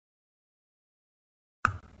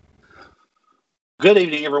Good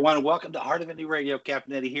evening, everyone. Welcome to Heart of Indie Radio.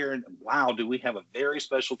 Captain Eddie here. And wow, do we have a very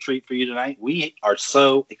special treat for you tonight? We are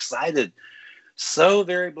so excited. So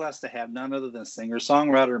very blessed to have none other than singer,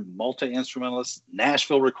 songwriter, multi instrumentalist,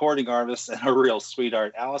 Nashville recording artist, and a real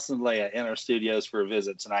sweetheart, Allison Leah, in our studios for a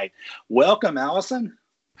visit tonight. Welcome, Allison.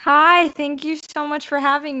 Hi, thank you so much for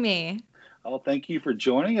having me. Oh, thank you for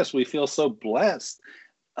joining us. We feel so blessed.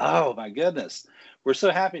 Oh, my goodness. We're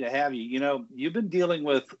so happy to have you. You know, you've been dealing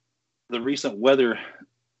with the recent weather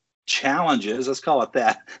challenges, let's call it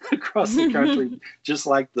that, across the country, just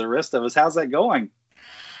like the rest of us. How's that going?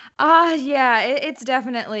 Yeah, it's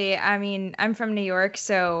definitely, I mean, I'm from New York,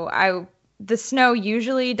 so the snow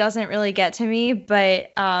usually doesn't really get to me,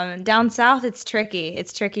 but down south it's tricky.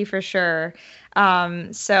 It's tricky for sure.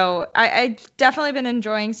 I've definitely been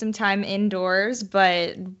enjoying some time indoors,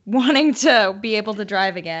 but wanting to be able to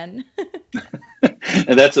drive again.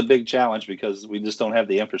 And that's a big challenge because we just don't have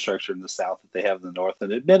the infrastructure in the South that they have in the North.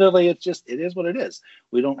 And admittedly, it is what it is.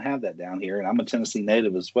 We don't have that down here. And I'm a Tennessee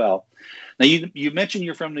native as well. Now, you mentioned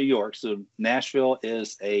you're from New York. So Nashville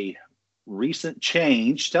is a recent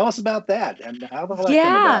change. Tell us about that and how did all that come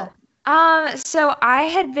Yeah. about? So I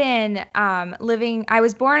had been I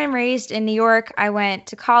was born and raised in New York. I went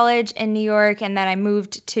to college in New York, and then I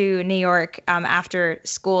moved to New York after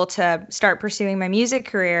school to start pursuing my music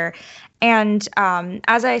career. And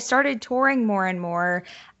as I started touring more and more,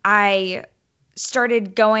 I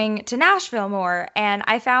started going to Nashville more. And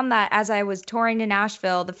I found that as I was touring to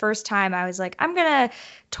Nashville, the first time I was like, I'm going to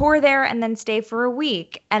tour there and then stay for a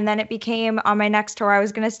week. And then it became on my next tour, I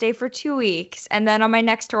was going to stay for 2 weeks. And then on my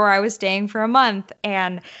next tour, I was staying for a month.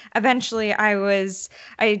 And eventually I was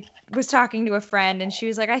talking to a friend and she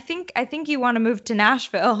was like, I think you want to move to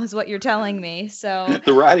Nashville is what you're telling me. So,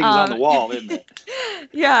 The writing's on the um, wall, isn't it?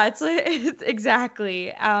 yeah, it's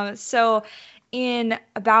exactly. So in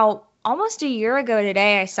about almost a year ago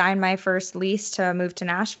today, I signed my first lease to move to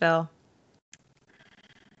Nashville.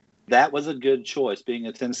 That was a good choice. Being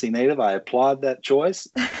a Tennessee native, I applaud that choice.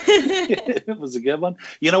 It was a good one.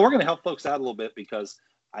 You know, we're going to help folks out a little bit because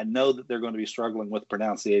I know that they're going to be struggling with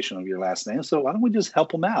pronunciation of your last name. So why don't we just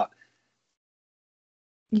help them out?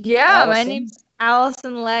 Yeah, my Allison? name's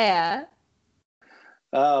Allison Leia.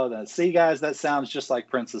 Oh, see, guys, that sounds just like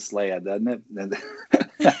Princess Leia, doesn't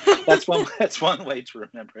it? That's one way to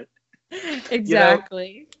remember it. You know,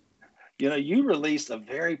 Exactly. you released a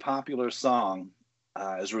very popular song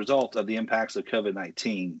as a result of the impacts of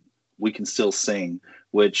COVID-19. We Can Still Sing,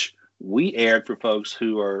 which we aired for folks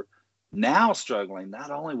who are now struggling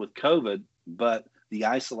not only with COVID but the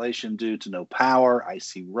isolation due to no power,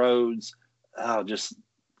 icy roads, just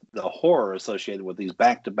the horror associated with these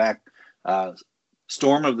back-to-back uh,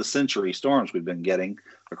 storm of the century storms we've been getting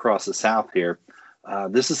across the South here.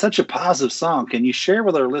 This is such a positive song. Can you share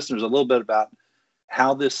with our listeners a little bit about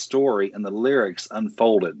how this story and the lyrics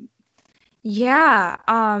unfolded? Yeah.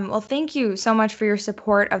 Well, thank you so much for your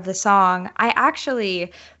support of the song. I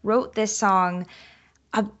actually wrote this song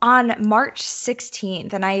on March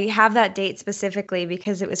 16th, and I have that date specifically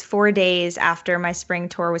because it was 4 days after my spring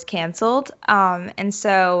tour was canceled. And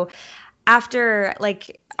so after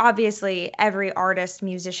like obviously every artist,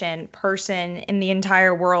 musician, person in the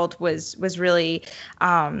entire world was really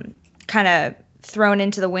kind of thrown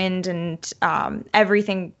into the wind and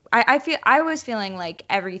everything. I was feeling like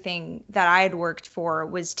everything that I had worked for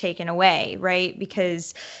was taken away, right?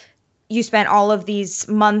 Because you spent all of these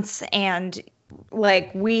months and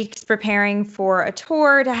like weeks preparing for a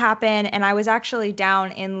tour to happen, and I was actually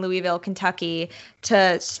down in Louisville, Kentucky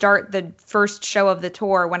to start the first show of the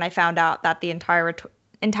tour when I found out that the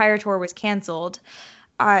entire tour was canceled.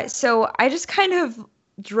 So I just kind of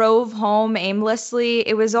drove home aimlessly.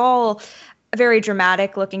 It was all very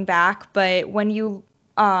dramatic looking back, but when you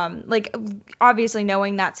like obviously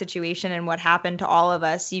knowing that situation and what happened to all of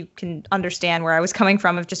us, you can understand where I was coming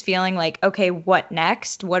from of just feeling like, okay, what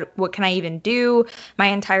next? What can I even do? My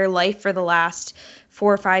entire life for the last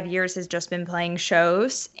 4 or 5 years has just been playing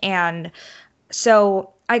shows. And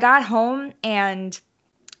so I got home and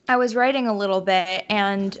I was writing a little bit,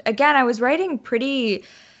 and again, I was writing pretty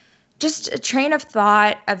just a train of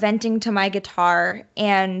thought, a venting to my guitar,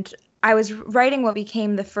 and I was writing what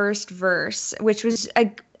became the first verse, which was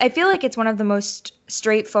I feel like it's one of the most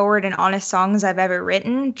straightforward and honest songs I've ever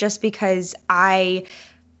written, just because I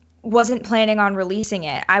wasn't planning on releasing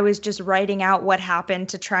it. I was just writing out what happened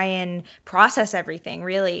to try and process everything,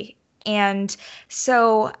 really. And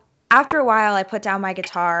so after a while, I put down my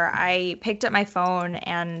guitar, I picked up my phone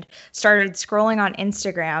and started scrolling on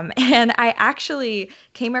Instagram. And I actually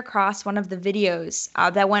came across one of the videos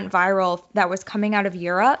that went viral that was coming out of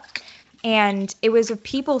Europe. and it was of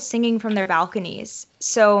people singing from their balconies.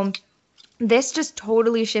 So this just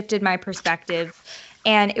totally shifted my perspective.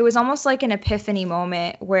 And it was almost like an epiphany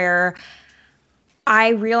moment where I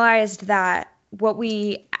realized that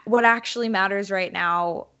what actually matters right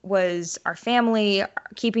now was our family,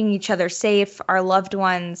 keeping each other safe, our loved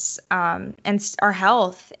ones, our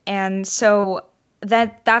health. And so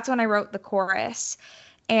that's when I wrote the chorus.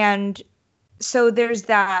 And so there's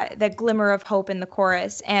that glimmer of hope in the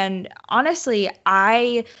chorus. And honestly,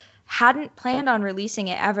 I hadn't planned on releasing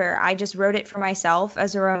it ever. I just wrote it for myself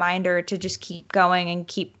as a reminder to just keep going and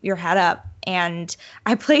keep your head up. And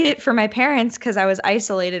I played it for my parents because I was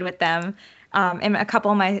isolated with them, and a couple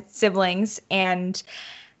of my siblings. And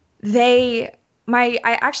my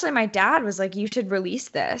dad was like, "You should release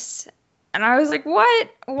this." And I was like, "What?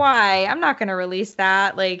 Why? I'm not going to release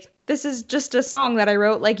that. Like, this is just a song that I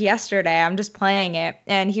wrote like yesterday. I'm just playing it."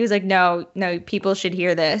 And he was like, "No, no, people should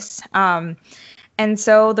hear this." And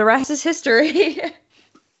so the rest is history.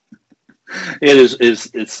 It is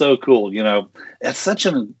it's so cool. It's such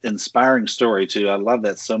an inspiring story too. I love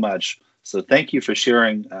that so much. So thank you for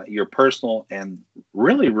sharing your personal and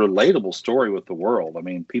really relatable story with the world. I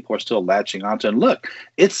mean, people are still latching onto it. And look,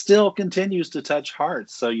 it still continues to touch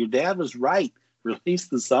hearts. So your dad was right. Release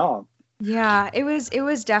the song. Yeah, it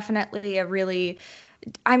was definitely a really,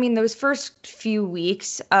 I mean, those first few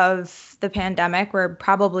weeks of the pandemic were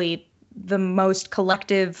probably the most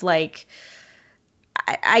collective, like,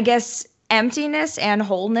 I guess, emptiness and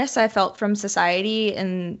wholeness I felt from society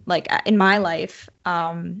and like in my life.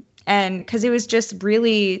 And because it was just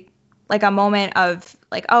really like a moment of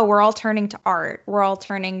like, oh, we're all turning to art. We're all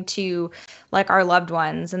turning to like our loved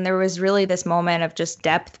ones. And there was really this moment of just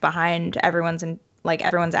depth behind everyone's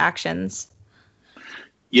actions.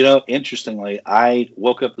 Interestingly, I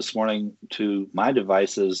woke up this morning to my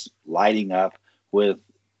devices lighting up with,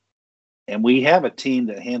 and we have a team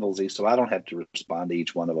that handles these, so I don't have to respond to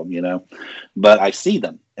each one of them. But I see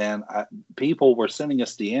them, and people were sending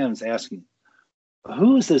us DMs asking,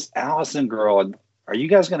 "Who is this Allison girl? And are you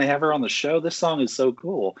guys going to have her on the show? This song is so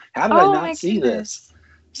cool. How did I Oh not my see this?" goodness.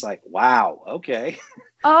 It's like, wow, okay.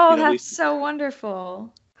 Oh, We that's so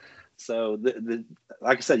wonderful. so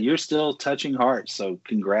like I said, you're still touching hearts. So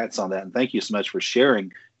congrats on that, and thank you so much for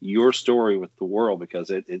sharing your story with the world because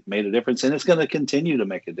it made a difference, and it's going to continue to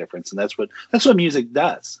make a difference, and that's what music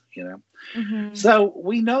does. Hmm. So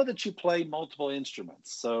we know that you play multiple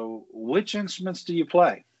instruments. So which instruments do you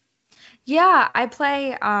play? Yeah, I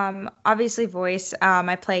play obviously voice.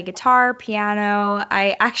 I play guitar, piano.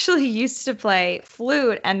 I actually used to play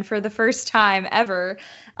flute, and for the first time ever,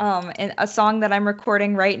 and a song that I'm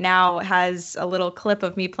recording right now has a little clip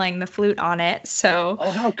of me playing the flute on it. So,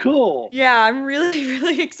 Oh, how cool! yeah, I'm really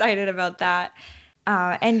really excited about that.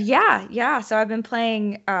 And yeah. So I've been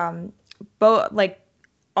playing both like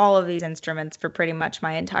all of these instruments for pretty much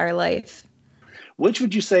my entire life. Which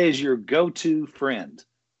would you say is your go-to friend?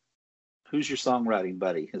 Who's your songwriting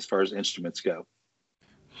buddy as far as instruments go?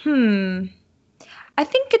 Hmm. I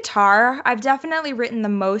think guitar. I've definitely written the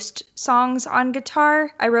most songs on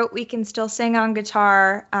guitar. I wrote We Can Still Sing on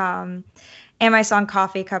guitar, and my song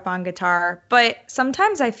Coffee Cup on guitar. But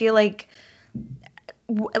sometimes I feel like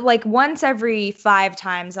once every 5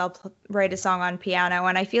 times I'll write a song on piano,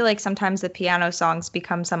 and I feel like sometimes the piano songs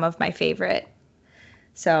become some of my favorite.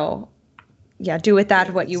 So yeah, do with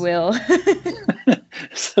that what you Yes. will.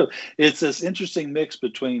 So it's this interesting mix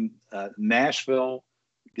between Nashville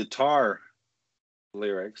guitar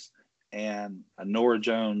lyrics and a Nora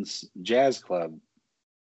Jones jazz club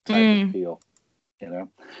type of Mm, feel, you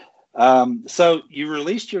know. So you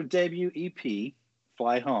released your debut EP,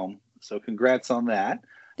 Fly Home. So congrats on that.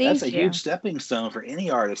 That's a thank huge you. stepping stone for any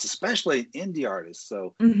artist, especially an indie artist.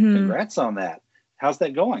 So Hmm. congrats on that. How's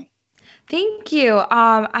that going? Thank you.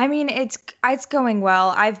 I mean, it's going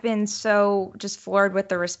well. I've been so just floored with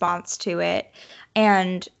the response to it.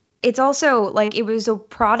 And it's also like it was a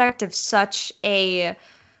product of such a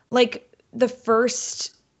like the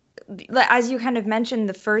first as you kind of mentioned,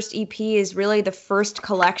 the first EP is really the first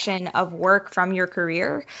collection of work from your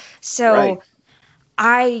career. Right. So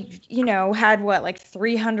had what, like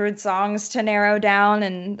 300 songs to narrow down,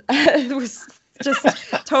 and it was just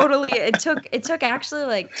totally, it took actually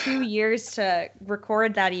like 2 years to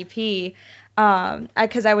record that EP.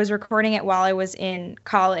 Because I was recording it while I was in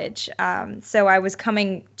college. So I was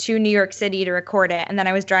coming to New York City to record it, and then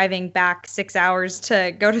I was driving back 6 hours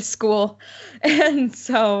to go to school. And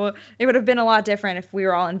so it would have been a lot different if we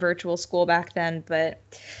were all in virtual school back then. But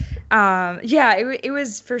yeah, it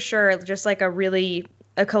was for sure just like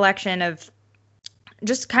a collection of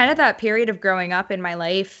just kind of that period of growing up in my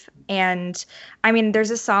life. And I mean,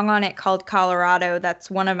 there's a song on it called Colorado that's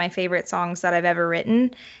one of my favorite songs that I've ever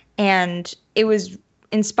written. And it was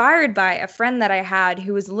inspired by a friend that I had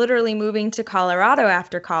who was literally moving to Colorado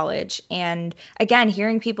after college. And again,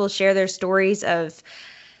 hearing people share their stories of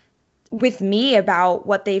with me about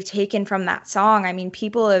what they've taken from that song. I mean,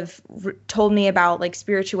 people have told me about like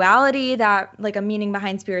spirituality, that like a meaning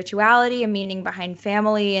behind spirituality, a meaning behind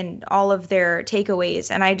family, and all of their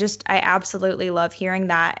takeaways. And I absolutely love hearing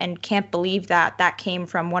that and can't believe that that came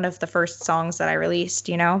from one of the first songs that I released,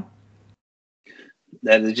 you know?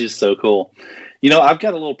 That is just so cool. You know, I've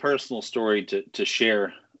got a little personal story to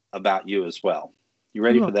share about you as well. You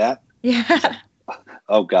ready for Ooh. that? Yeah.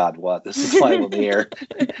 Oh God, what? This is live on the air.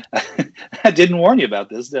 I didn't warn you about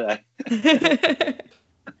this, did I?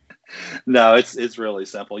 No, it's really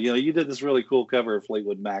simple. You know, you did this really cool cover of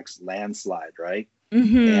Fleetwood Mac's "Landslide," right?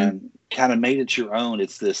 Hmm. And kind of made it your own.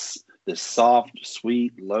 It's this soft,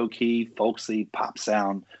 sweet, low key, folksy pop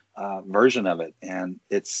sound version of it, and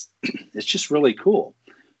it's just really cool.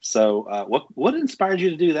 So, what inspired you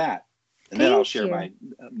to do that? And then I'll Thank share you.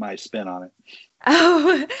 my spin on it.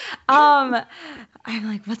 Oh, I'm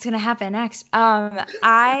like, what's gonna happen next?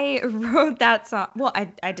 I wrote that song. Well,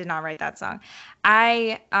 I did not write that song.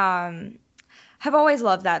 I have always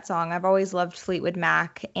loved that song. I've always loved Fleetwood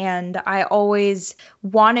Mac, and I always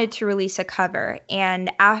wanted to release a cover. And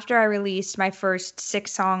after I released my first 6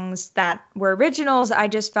 songs that were originals, I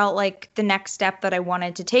just felt like the next step that I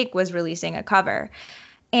wanted to take was releasing a cover.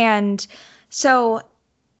 And so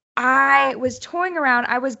I was toying around.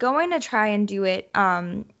 I was going to try and do it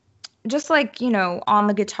just like, you know, on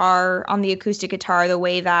the guitar, on the acoustic guitar, the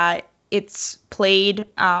way that it's played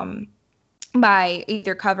by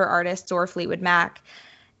either cover artists or Fleetwood Mac.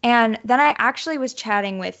 And then I actually was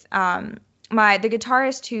chatting with the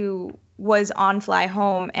guitarist who was on Fly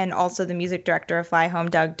Home and also the music director of Fly Home,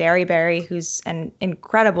 Doug Derryberry, who's an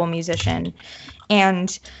incredible musician.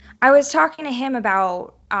 And I was talking to him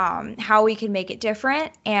about how we could make it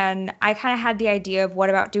different. And I kind of had the idea of what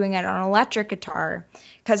about doing it on electric guitar?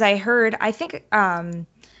 Because I think I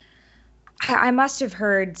must have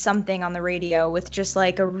heard something on the radio with just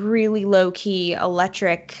like a really low key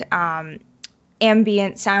electric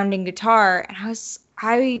ambient sounding guitar. And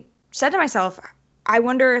I said to myself, I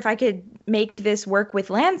wonder if I could make this work with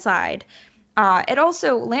Landslide.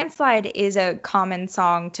 Landslide is a common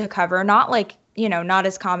song to cover, not like, you know, not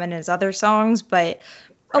as common as other songs, but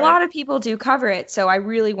a Right. lot of people do cover it. So I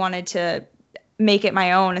really wanted to make it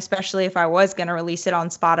my own, especially if I was going to release it on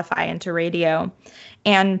Spotify and to radio.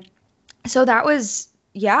 And so that was,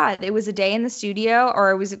 yeah, it was a day in the studio,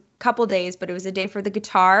 or it was a couple days, but it was a day for the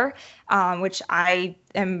guitar, which I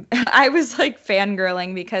was like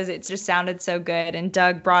fangirling because it just sounded so good. And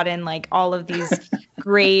Doug brought in like all of these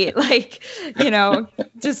great, like, you know,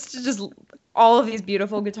 just all of these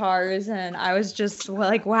beautiful guitars. And I was just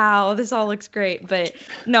like, wow, this all looks great. But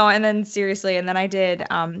no, and then seriously, and then I did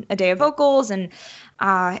a day of vocals, and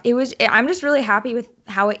I'm just really happy with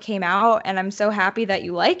how it came out, and I'm so happy that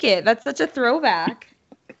you like it. That's such a throwback.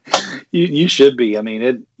 You should be. I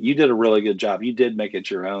mean, you did a really good job. You did make it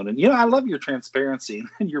your own, and you know I love your transparency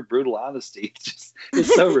and your brutal honesty.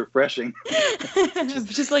 It's so refreshing.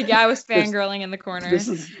 Just like, yeah, I was There's, fangirling in the corner.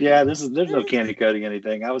 there's no candy coating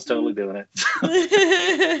anything. I was totally doing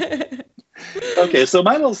it. Okay, so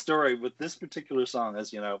my little story with this particular song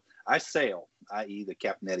is, you know, I sail, i.e. the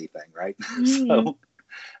Captain Eddie thing, right? So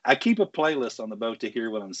I keep a playlist on the boat to hear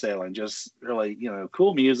when I'm sailing. Just really, you know,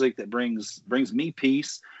 cool music that brings me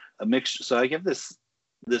peace. A mixture. So I give this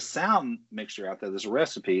sound mixture out there. This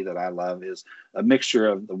recipe that I love is a mixture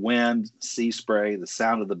of the wind, sea spray, the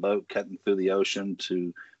sound of the boat cutting through the ocean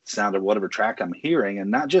to the sound of whatever track I'm hearing.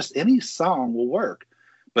 And not just any song will work,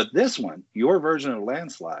 but this one, your version of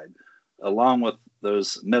Landslide, along with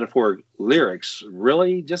those metaphoric lyrics,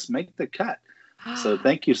 really just make the cut. So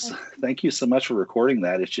thank you so much for recording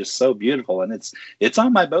that. It's just so beautiful, and it's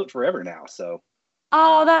on my boat forever now. So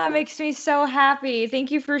Oh, that makes me so happy.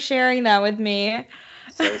 Thank you for sharing that with me.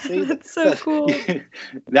 see That's so cool.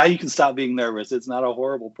 now you can stop being nervous. It's not a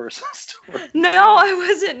horrible personal story. No, I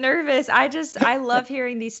wasn't nervous. I love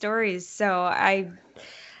hearing these stories. So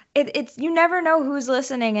it's you never know who's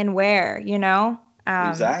listening and where, you know?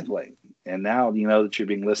 Exactly. And now you know that you're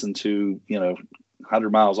being listened to, you know,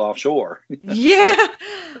 100 miles offshore. Yeah.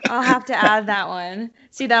 I'll have to add that one.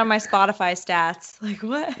 See that on my Spotify stats. Like,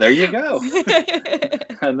 what? There you go.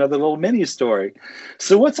 Another little mini story.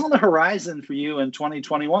 So what's on the horizon for you in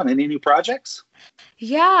 2021? Any new projects?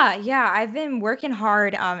 Yeah. I've been working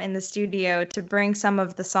hard in the studio to bring some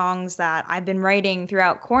of the songs that I've been writing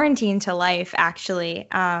throughout quarantine to life, actually.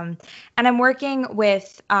 And I'm working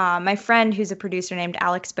with my friend who's a producer named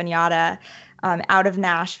Alex Banyata out of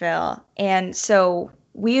Nashville. And so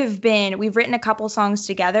we've written a couple songs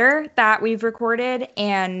together that we've recorded,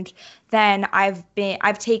 and then I've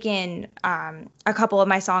taken a couple of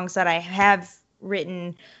my songs that I have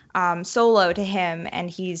written solo to him, and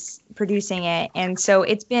he's producing it. And so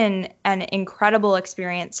it's been an incredible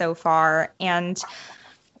experience so far. And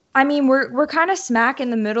I mean, we're kind of smack in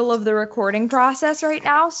the middle of the recording process right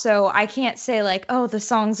now, so I can't say like, oh, the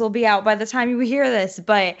songs will be out by the time you hear this,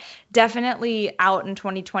 but definitely out in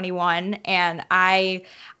 2021. And I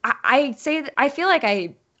say I feel like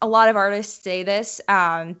a lot of artists say this,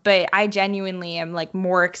 but I genuinely am like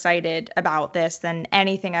more excited about this than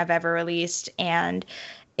anything I've ever released. And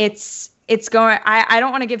it's going I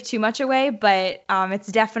don't want to give too much away, but it's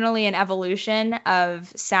definitely an evolution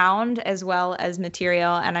of sound as well as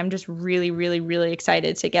material, and I'm just really, really, really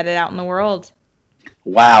excited to get it out in the world.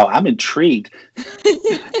 Wow, I'm intrigued.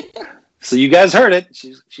 So you guys heard it.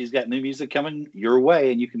 She's got new music coming your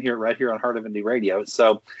way, and you can hear it right here on Heart of Indie Radio.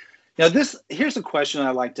 So, here's a question I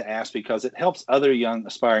like to ask because it helps other young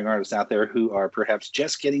aspiring artists out there who are perhaps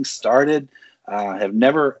just getting started, have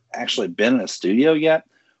never actually been in a studio yet.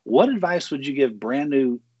 What advice would you give brand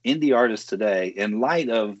new indie artists today in light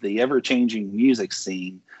of the ever-changing music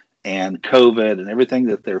scene and COVID and everything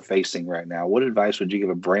that they're facing right now? What advice would you give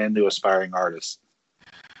a brand new aspiring artist?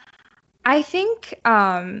 I think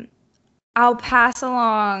I'll pass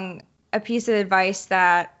along a piece of advice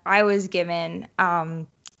that I was given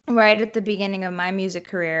right at the beginning of my music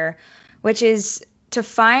career, which is to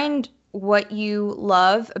find what you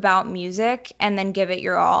love about music and then give it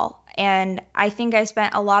your all. And I think I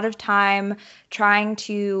spent a lot of time trying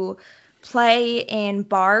to play in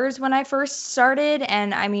bars when I first started.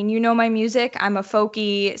 And I mean, you know my music, I'm a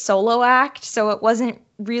folky solo act, so it wasn't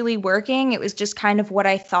really working. It was just kind of what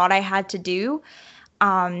I thought I had to do.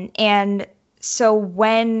 And so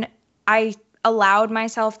when I allowed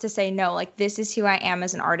myself to say no, like this is who I am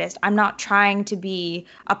as an artist. I'm not trying to be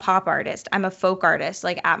a pop artist. I'm a folk artist,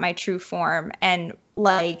 like at my true form. And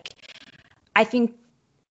like I think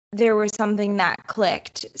there was something that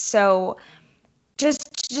clicked. So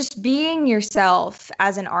just being yourself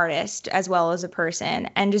as an artist as well as a person,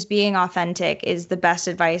 and just being authentic is the best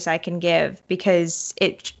advice I can give, because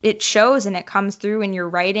it shows and it comes through in your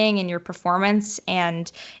writing and your performance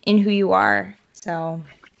and in who you are. So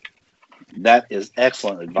That is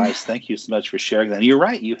excellent advice. Thank you so much for sharing that. And you're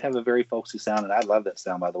right. You have a very folksy sound, and I love that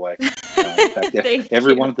sound, by the way. In fact,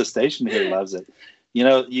 everyone at the station here loves it.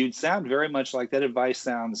 You sound very much like that. Advice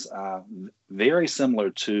sounds very similar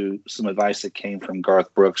to some advice that came from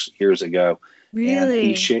Garth Brooks years ago. And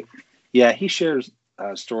really. he shares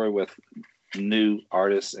a story with new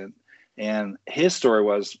artists, and his story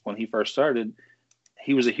was when he first started,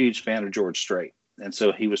 he was a huge fan of George Strait. And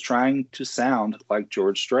so he was trying to sound like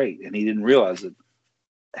George Strait, and he didn't realize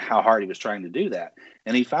how hard he was trying to do that.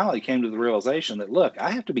 And he finally came to the realization that, look,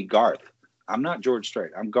 I have to be Garth. I'm not George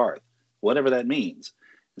Strait. I'm Garth, whatever that means.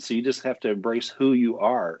 And so you just have to embrace who you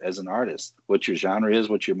are as an artist, what your genre is,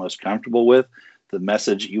 what you're most comfortable with, the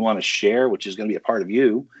message you want to share, which is going to be a part of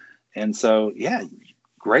you. And so, yeah,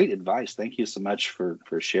 great advice. Thank you so much for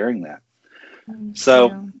sharing that. Thank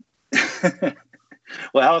So, you.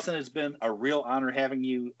 well, Allison, it's been a real honor having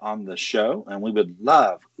you on the show, and we would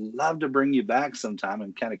love to bring you back sometime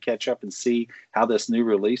and kind of catch up and see how this new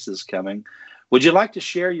release is coming. Would you like to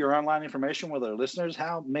share your online information with our listeners?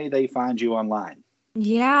 How may they find you online?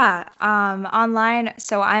 Yeah, online.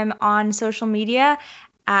 So I'm on social media.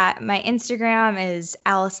 My Instagram is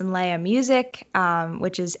Allison Leah Music,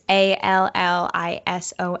 which is ALLISONLEAH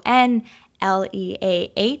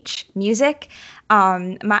Music.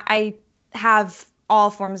 I have all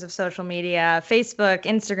forms of social media: Facebook,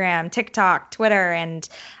 Instagram, TikTok, Twitter. And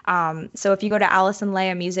so if you go to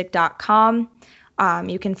AllisonLeahMusic.com,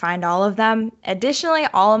 you can find all of them. Additionally,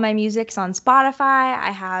 all of my music's on Spotify. I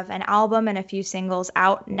have an album and a few singles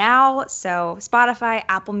out now. So Spotify,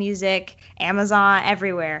 Apple Music, Amazon,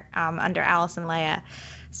 everywhere under Allison Leah.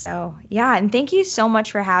 So yeah, and thank you so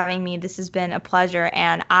much for having me. This has been a pleasure,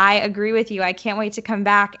 and I agree with you. I can't wait to come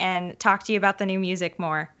back and talk to you about the new music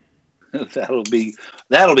more. that'll be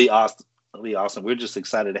that'll be awesome. That'll be awesome. We're just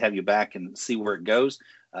excited to have you back and see where it goes.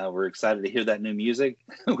 We're excited to hear that new music.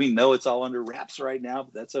 We know it's all under wraps right now,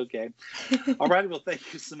 but that's okay. All right. Well,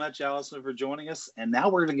 thank you so much, Allison, for joining us. And now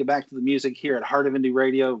we're going to get back to the music here at Heart of Indie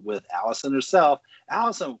Radio with Allison herself.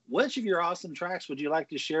 Allison, which of your awesome tracks would you like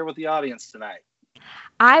to share with the audience tonight?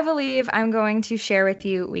 I believe I'm going to share with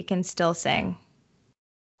you We Can Still Sing.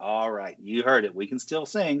 All right, you heard it. We Can Still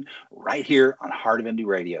Sing right here on Heart of Indie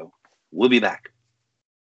Radio. We'll be back.